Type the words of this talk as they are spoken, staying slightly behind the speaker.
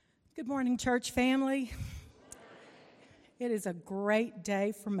Good morning, church family. It is a great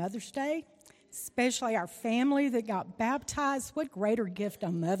day for Mother's Day, especially our family that got baptized. What greater gift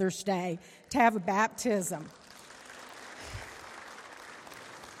on Mother's Day to have a baptism.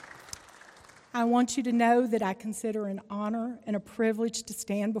 I want you to know that I consider an honor and a privilege to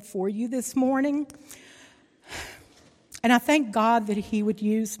stand before you this morning. And I thank God that He would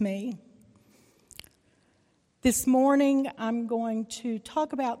use me. This morning, I'm going to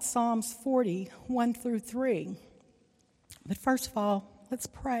talk about Psalms 40, 1 through 3. But first of all, let's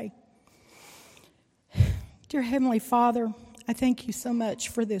pray. Dear Heavenly Father, I thank you so much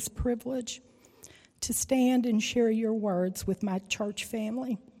for this privilege to stand and share your words with my church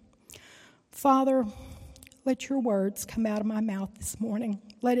family. Father, let your words come out of my mouth this morning.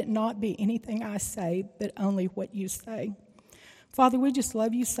 Let it not be anything I say, but only what you say. Father, we just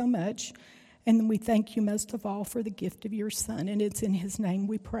love you so much. And we thank you most of all for the gift of your Son, and it's in his name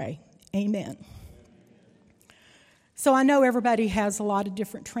we pray. Amen. So I know everybody has a lot of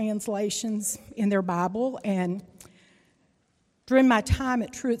different translations in their Bible, and during my time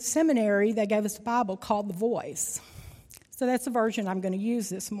at Truett Seminary, they gave us a Bible called The Voice. So that's the version I'm going to use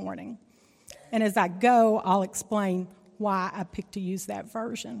this morning. And as I go, I'll explain why I picked to use that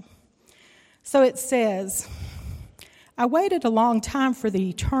version. So it says, I waited a long time for the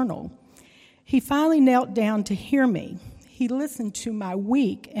eternal. He finally knelt down to hear me. He listened to my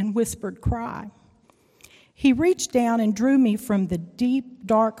weak and whispered cry. He reached down and drew me from the deep,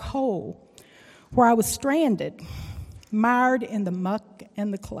 dark hole where I was stranded, mired in the muck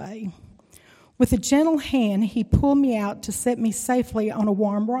and the clay. With a gentle hand, he pulled me out to set me safely on a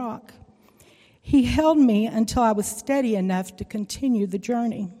warm rock. He held me until I was steady enough to continue the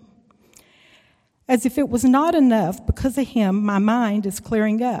journey. As if it was not enough, because of him, my mind is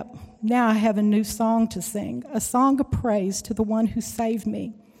clearing up. Now I have a new song to sing, a song of praise to the one who saved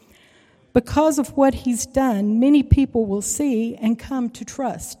me. Because of what he's done, many people will see and come to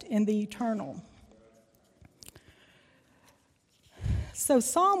trust in the eternal. So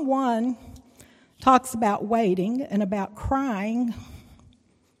Psalm 1 talks about waiting and about crying.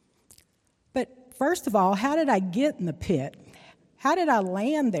 But first of all, how did I get in the pit? How did I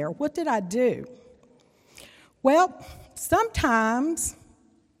land there? What did I do? Well, sometimes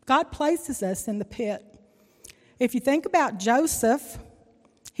God places us in the pit. If you think about Joseph,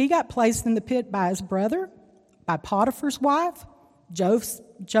 he got placed in the pit by his brother, by Potiphar's wife.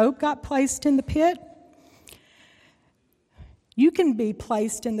 Job got placed in the pit. You can be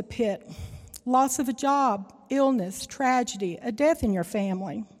placed in the pit. Loss of a job, illness, tragedy, a death in your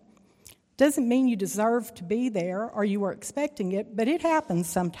family. Doesn't mean you deserve to be there or you were expecting it, but it happens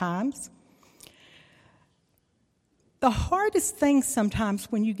sometimes. The hardest thing sometimes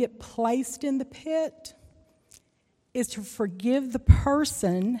when you get placed in the pit is to forgive the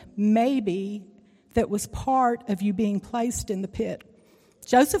person, maybe, that was part of you being placed in the pit.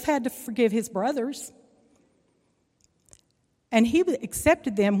 Joseph had to forgive his brothers, and he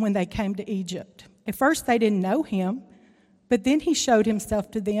accepted them when they came to Egypt. At first, they didn't know him, but then he showed himself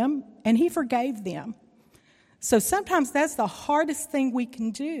to them, and he forgave them. So sometimes that's the hardest thing we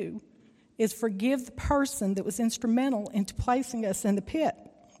can do, is forgive the person that was instrumental into placing us in the pit.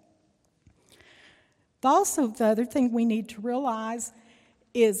 Also, the other thing we need to realize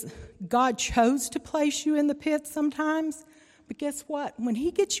is God chose to place you in the pit sometimes, but guess what? When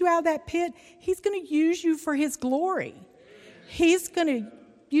he gets you out of that pit, he's going to use you for his glory. He's going to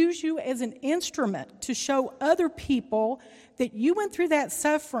use you as an instrument to show other people that you went through that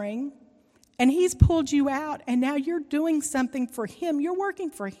suffering and he's pulled you out, and now you're doing something for him. You're working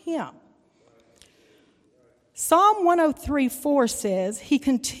for him. Psalm 103:4 says, he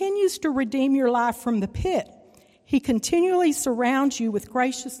continues to redeem your life from the pit. He continually surrounds you with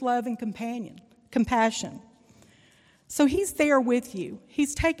gracious love and compassion. So he's there with you.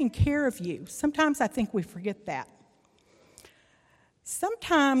 He's taking care of you. Sometimes I think we forget that.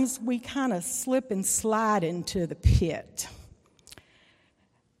 Sometimes we kind of slip and slide into the pit.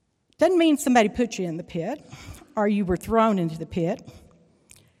 Doesn't mean somebody put you in the pit or you were thrown into the pit.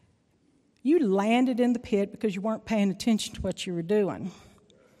 You landed in the pit because you weren't paying attention to what you were doing.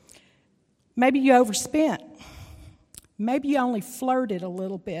 Maybe you overspent. Maybe you only flirted a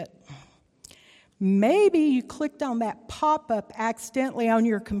little bit. Maybe you clicked on that pop-up accidentally on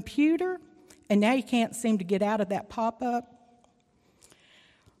your computer, and now you can't seem to get out of that pop-up.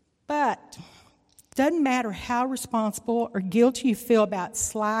 But doesn't matter how responsible or guilty you feel about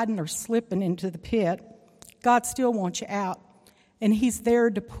sliding or slipping into the pit, God still wants you out. And he's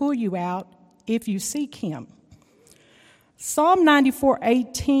there to pull you out if you seek him. Psalm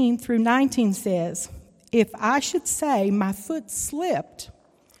 94:18 through 19 says, if I should say my foot slipped,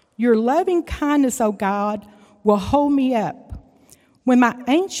 Your loving kindness, O God, will hold me up. When my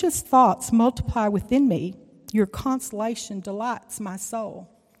anxious thoughts multiply within me, your consolation delights my soul.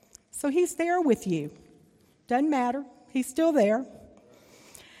 So he's there with you. Doesn't matter. He's still there.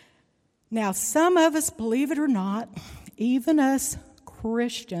 Now, some of us, believe it or not, even us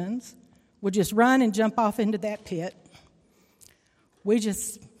Christians, will just run and jump off into that pit. We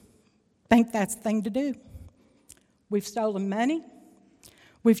just think that's the thing to do. We've stolen money.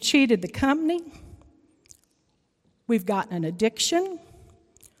 We've cheated the company. We've gotten an addiction.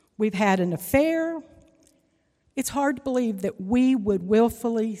 We've had an affair. It's hard to believe that we would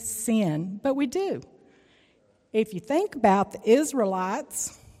willfully sin, but we do. If you think about the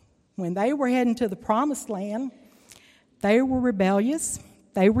Israelites, when they were heading to the Promised Land, they were rebellious,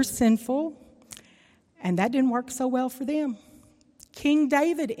 they were sinful, and that didn't work so well for them. King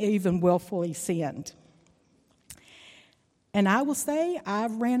David even willfully sinned. And I will say,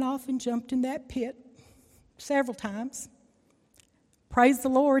 I've ran off and jumped in that pit several times. Praise the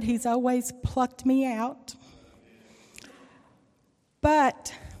Lord, he's always plucked me out.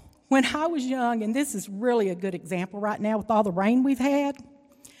 But when I was young, and this is really a good example right now with all the rain we've had,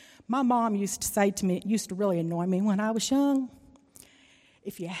 my mom used to say to me, it used to really annoy me when I was young,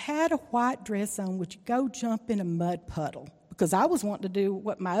 if you had a white dress on, would you go jump in a mud puddle? Because I was wanting to do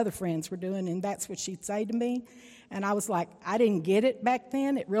what my other friends were doing, and that's what she'd say to me. And I was like, I didn't get it back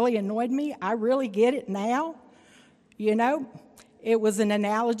then. It really annoyed me. I really get it now. You know, it was an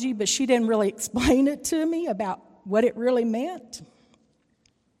analogy, but she didn't really explain it to me about what it really meant.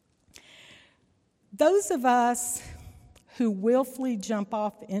 Those of us who willfully jump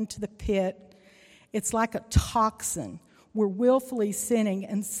off into the pit, it's like a toxin. We're willfully sinning,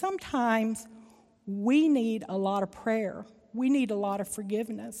 and sometimes we need a lot of prayer. We need a lot of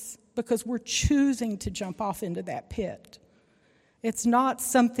forgiveness because we're choosing to jump off into that pit. It's not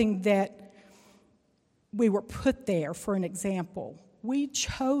something that we were put there for an example. We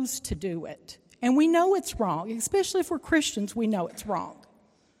chose to do it, and we know it's wrong, especially if we're Christians, we know it's wrong.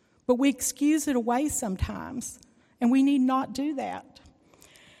 But we excuse it away sometimes, and we need not do that.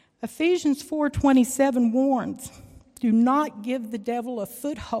 Ephesians 4:27 warns, do not give the devil a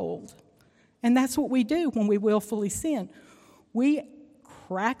foothold. And that's what we do when we willfully sin. We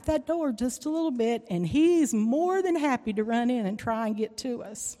crack that door just a little bit, and he's more than happy to run in and try and get to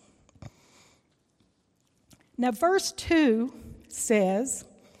us. Now, verse 2 says,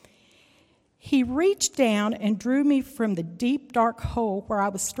 he reached down and drew me from the deep, dark hole where I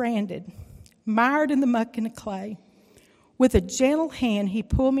was stranded, mired in the muck and the clay. With a gentle hand, he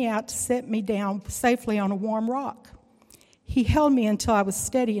pulled me out to set me down safely on a warm rock. He held me until I was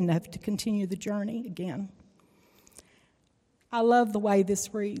steady enough to continue the journey again. I love the way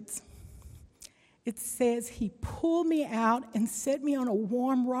this reads. It says he pulled me out and set me on a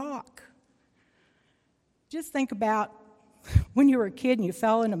warm rock. Just think about when you were a kid and you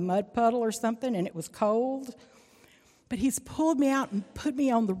fell in a mud puddle or something and it was cold. But he's pulled me out and put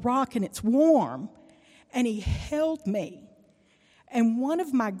me on the rock and it's warm. And he held me. And one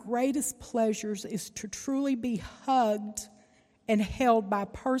of my greatest pleasures is to truly be hugged and held by a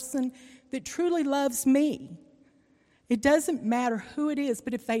person that truly loves me. It doesn't matter who it is,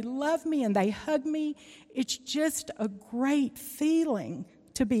 but if they love me and they hug me, it's just a great feeling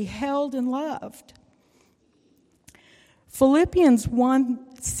to be held and loved. Philippians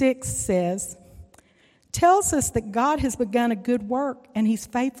 1:6 tells us that God has begun a good work and he's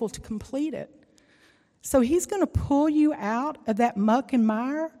faithful to complete it. So he's going to pull you out of that muck and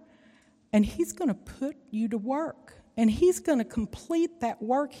mire, and he's going to put you to work. And he's going to complete that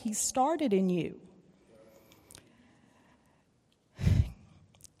work he started in you.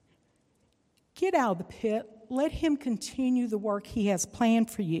 Get out of the pit. Let him continue the work he has planned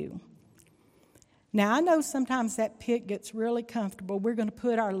for you. Now, I know sometimes that pit gets really comfortable. We're going to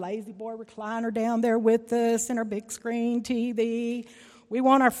put our lazy boy recliner down there with us and our big screen TV. We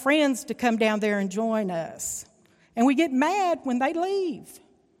want our friends to come down there and join us. And we get mad when they leave.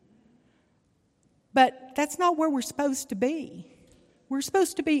 But that's not where we're supposed to be. We're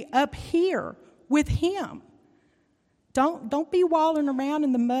supposed to be up here with him. Don't be walling around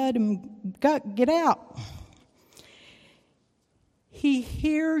in the mud and get out. He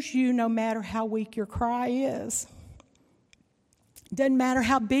hears you no matter how weak your cry is. Doesn't matter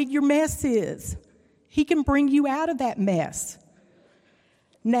how big your mess is. He can bring you out of that mess.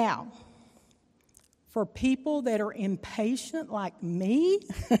 Now, for people that are impatient like me,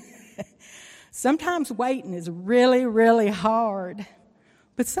 sometimes waiting is really, really hard.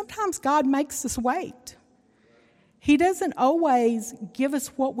 But sometimes God makes us wait. He doesn't always give us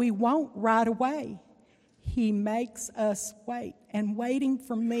what we want right away. He makes us wait. And waiting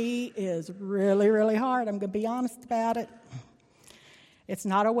for me is really, really hard. I'm going to be honest about it. It's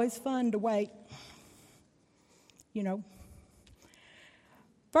not always fun to wait. You know.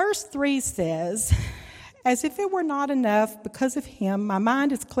 Verse 3 says, "As if it were not enough, because of him, my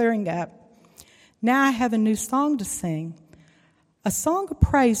mind is clearing up. Now I have a new song to sing, a song of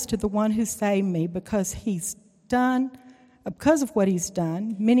praise to the one who saved me, because of what he's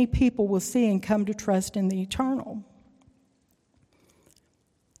done, many people will see and come to trust in the eternal."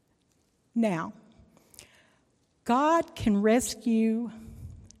 Now, God can rescue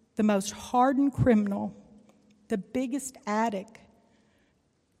the most hardened criminal, the biggest addict,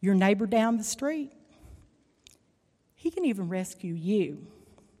 your neighbor down the street. He can even rescue you.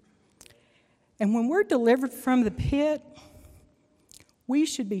 And when we're delivered from the pit, we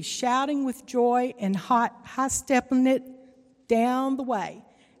should be shouting with joy and high-stepping it down the way.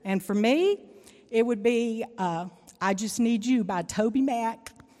 And for me, it would be I Just Need You by Toby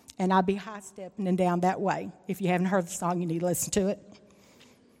Mac, and I'd be high-stepping and down that way. If you haven't heard the song, you need to listen to it.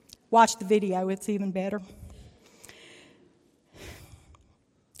 Watch the video, it's even better.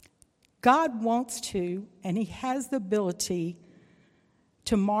 God wants to, and he has the ability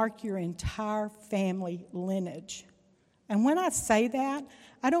to mark your entire family lineage. And when I say that,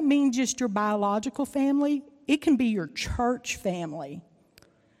 I don't mean just your biological family. It can be your church family.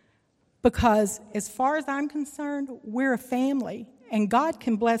 Because as far as I'm concerned, we're a family, and God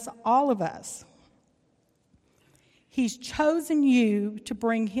can bless all of us. He's chosen you to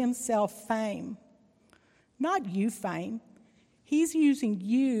bring himself fame. Not you fame. He's using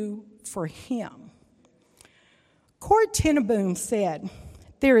you for him. Corrie ten Boom said,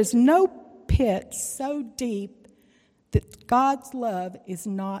 "There is no pit so deep that God's love is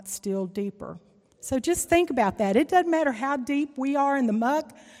not still deeper." So just think about that. It doesn't matter how deep we are in the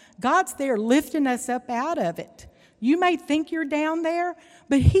muck. God's there lifting us up out of it. You may think you're down there,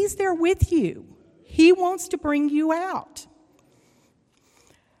 but he's there with you. He wants to bring you out.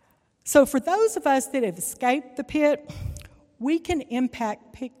 So for those of us that have escaped the pit, we can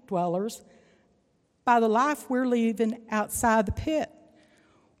impact pit dwellers by the life we're living outside the pit.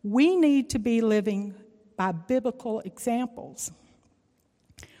 We need to be living by biblical examples.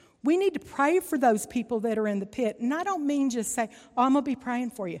 We need to pray for those people that are in the pit. And I don't mean just say, "Oh, I'm going to be praying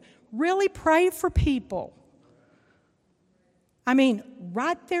for you." Really pray for people. I mean,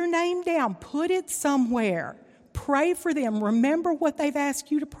 write their name down. Put it somewhere. Pray for them. Remember what they've asked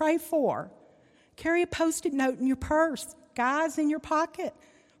you to pray for. Carry a Post-it note in your purse. Guys, in your pocket.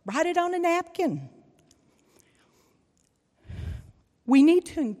 Write it on a napkin. We need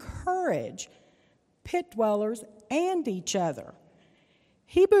to encourage pit dwellers and each other.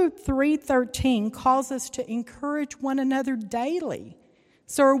 Hebrews 3:13 calls us to encourage one another daily.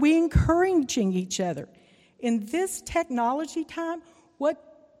 So are we encouraging each other? In this technology time,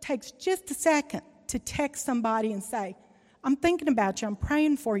 what takes just a second to text somebody and say, "I'm thinking about you, I'm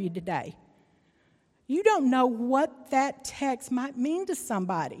praying for you today." You don't know what that text might mean to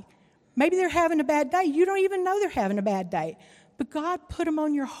somebody. Maybe they're having a bad day. You don't even know they're having a bad day. But God put them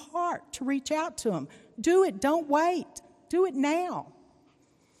on your heart to reach out to them. Do it. Don't wait. Do it now.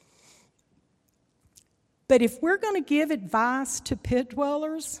 But if we're going to give advice to pit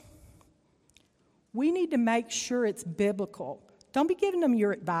dwellers, we need to make sure it's biblical. Don't be giving them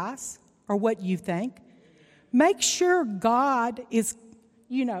your advice or what you think. Make sure God is,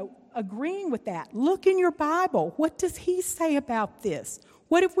 agreeing with that. Look in your Bible. What does he say about this?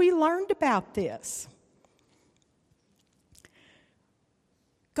 What have we learned about this?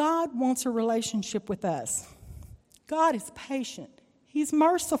 God wants a relationship with us. God is patient. He's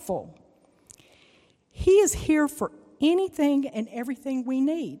merciful. He is here for anything and everything we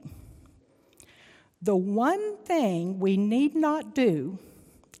need. The one thing we need not do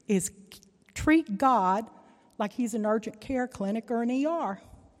is treat God like he's an urgent care clinic or an ER.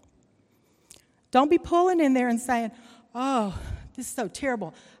 Don't be pulling in there and saying, "Oh, this is so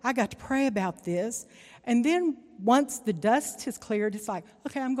terrible. I got to pray about this." And then once the dust has cleared, it's like,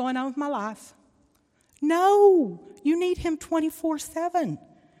 "Okay, I'm going on with my life." No, you need him 24/7.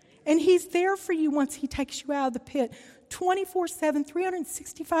 And he's there for you once he takes you out of the pit 24/7,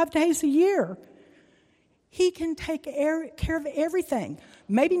 365 days a year. He can take care of everything.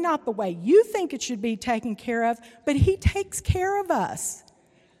 Maybe not the way you think it should be taken care of, but he takes care of us.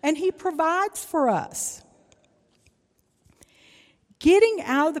 And he provides for us. Getting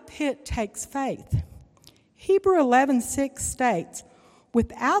out of the pit takes faith. Hebrews 11:6 states,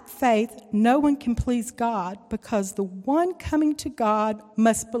 "Without faith, no one can please God, because the one coming to God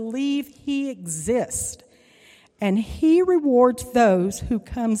must believe he exists, and he rewards those who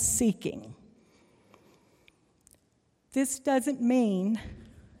come seeking." This doesn't mean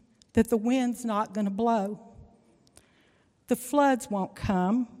that the wind's not going to blow, the floods won't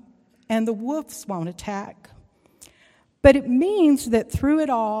come, and the wolves won't attack. But it means that through it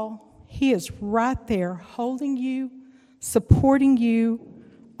all, He is right there holding you, supporting you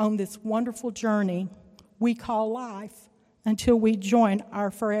on this wonderful journey we call life until we join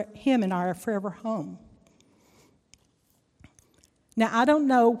Him in our forever home. Now, I don't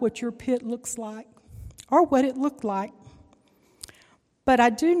know what your pit looks like or what it looked like, but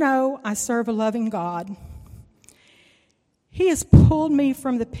I do know I serve a loving God. He has pulled me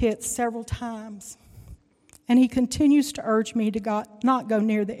from the pit several times, and He continues to urge me to not go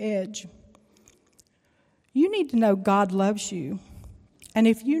near the edge. You need to know God loves you, and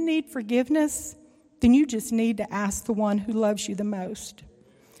if you need forgiveness, then you just need to ask the one who loves you the most.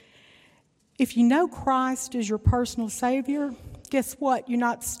 If you know Christ is your personal Savior, guess what? You're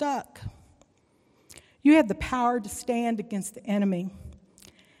not stuck. You have the power to stand against the enemy,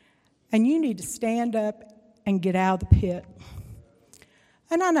 and you need to stand up and get out of the pit.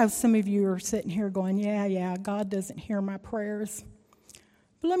 And I know some of you are sitting here going, yeah, God doesn't hear my prayers.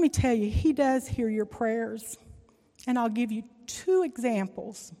 But let me tell you, He does hear your prayers. And I'll give you 2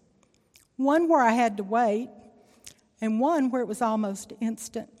 examples. One where I had to wait, and one where it was almost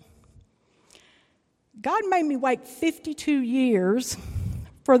instant. God made me wait 52 years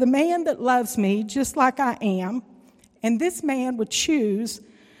for the man that loves me just like I am, and this man would choose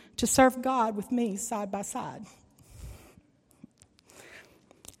to serve God with me side by side.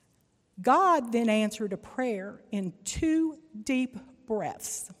 God then answered a prayer in 2 deep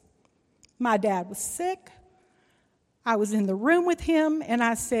breaths. My dad was sick. I was in the room with him, and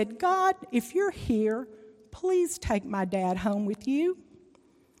I said, God, if you're here, please take my dad home with you.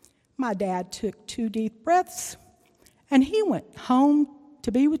 My dad took 2 deep breaths, and he went home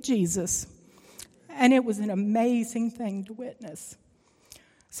to be with Jesus. And it was an amazing thing to witness.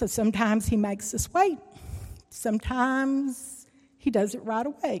 So sometimes He makes us wait. Sometimes He does it right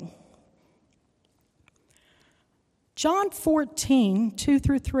away. John 14,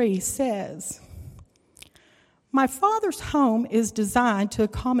 2-3 says, My Father's home is designed to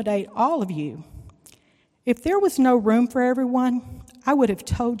accommodate all of you. If there was no room for everyone, I would have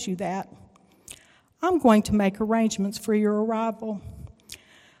told you that. I'm going to make arrangements for your arrival.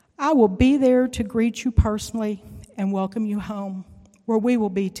 I will be there to greet you personally and welcome you home, where we will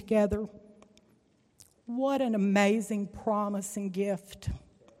be together. What an amazing promise and gift.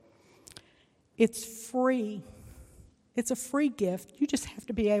 It's free. It's a free gift. You just have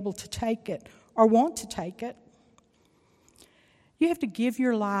to be able to take it or want to take it. You have to give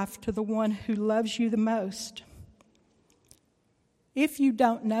your life to the one who loves you the most. If you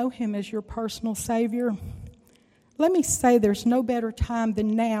don't know Him as your personal Savior, let me say there's no better time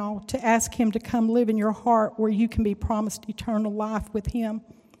than now to ask Him to come live in your heart where you can be promised eternal life with Him.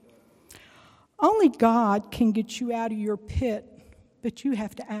 Only God can get you out of your pit, but you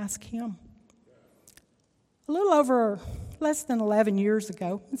have to ask Him. A little over less than 11 years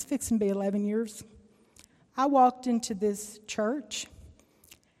ago, it's fixing to be 11 years, I walked into this church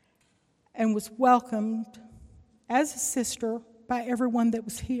and was welcomed as a sister by everyone that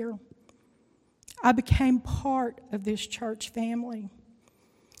was here. I became part of this church family.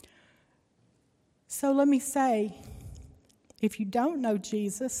 So let me say, if you don't know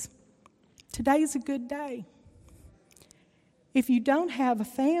Jesus, today's a good day. If you don't have a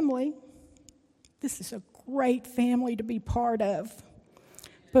family, this is a great family to be part of,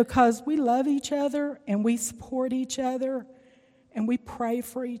 because we love each other and we support each other and we pray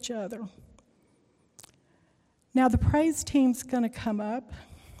for each other. Now the praise team's going to come up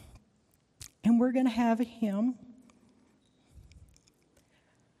and we're going to have a hymn.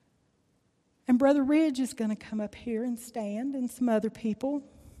 And Brother Ridge is going to come up here and stand, and some other people.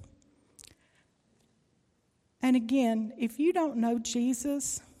 And again, if you don't know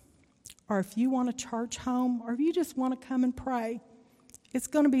Jesus, or if you want a church home, or if you just want to come and pray, it's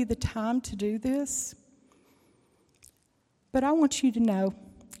going to be the time to do this. But I want you to know,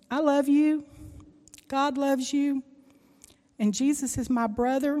 I love you, God loves you, and Jesus is my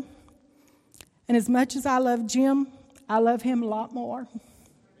brother. And as much as I love Jim, I love him a lot more.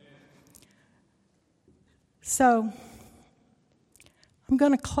 So, I'm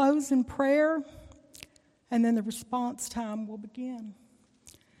going to close in prayer, and then the response time will begin.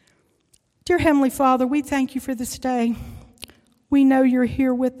 Dear Heavenly Father, we thank you for this day. We know you're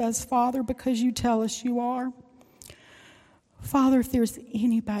here with us, Father, because you tell us you are. Father, if there's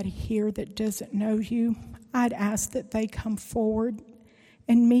anybody here that doesn't know you, I'd ask that they come forward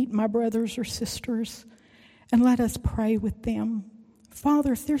and meet my brothers or sisters and let us pray with them.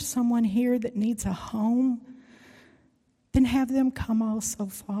 Father, if there's someone here that needs a home, then have them come also,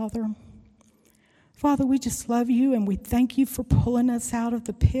 Father. Father, we just love you and we thank you for pulling us out of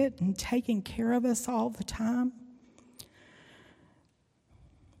the pit and taking care of us all the time.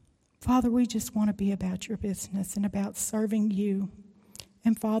 Father, we just want to be about your business and about serving you.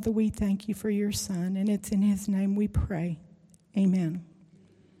 And Father, we thank you for your Son, and it's in his name we pray. Amen.